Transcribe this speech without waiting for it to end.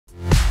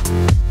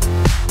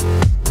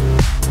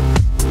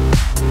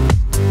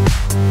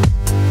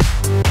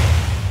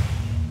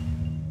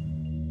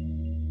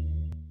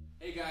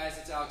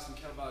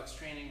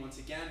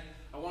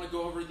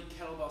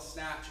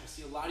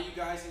see a lot of you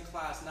guys in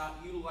class not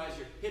utilize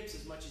your hips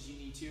as much as you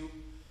need to.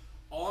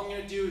 All I'm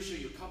going to do is show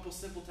you a couple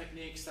simple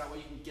techniques, that way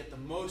you can get the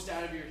most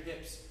out of your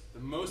hips, the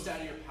most out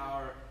of your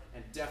power,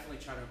 and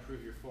definitely try to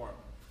improve your form.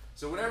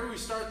 So whenever we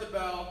start the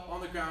bell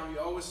on the ground, we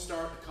always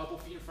start a couple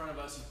feet in front of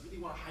us. You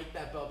really want to hike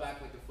that bell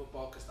back like a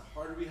football, because the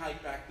harder we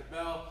hike back the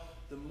bell,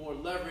 the more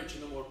leverage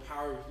and the more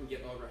power we can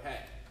get overhead.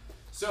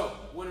 So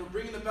when we're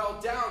bringing the bell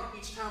down,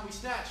 each time we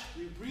snatch,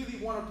 we really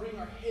want to bring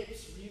our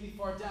hips really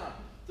far down.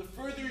 The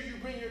further you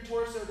bring your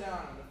torso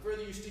down, and the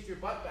further you stick your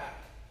butt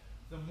back,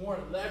 the more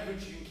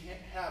leverage you can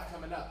have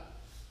coming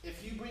up.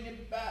 If you bring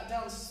it back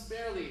down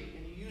sparely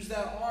and you use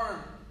that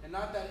arm and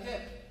not that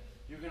hip,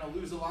 you're going to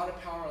lose a lot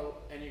of power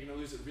and you're going to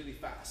lose it really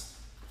fast.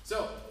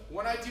 So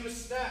when I do a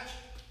snatch,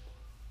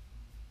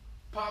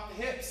 pop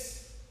the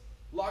hips,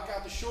 lock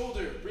out the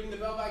shoulder, bring the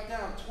bell back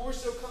down,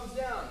 torso comes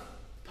down,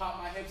 pop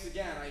my hips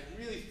again. I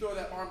really throw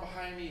that arm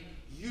behind me,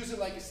 use it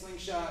like a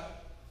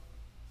slingshot,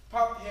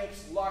 pop the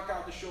hips, lock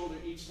out the shoulder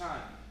each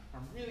time.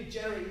 I'm really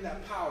generating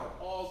that power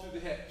all through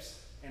the hips.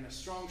 And a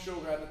strong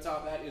shoulder at the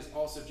top, that is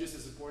also just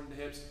as important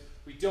to hips.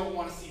 We don't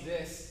want to see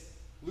this.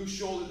 Loose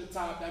shoulder at the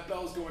top, that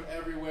bell's going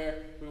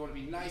everywhere. We want to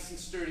be nice and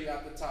sturdy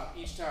at the top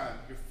each time.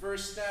 Your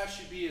first snatch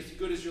should be as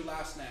good as your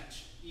last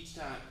snatch each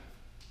time.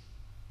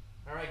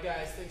 Alright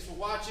guys, thanks for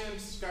watching.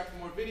 Subscribe for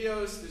more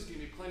videos. There's going to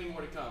be plenty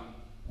more to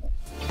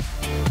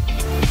come.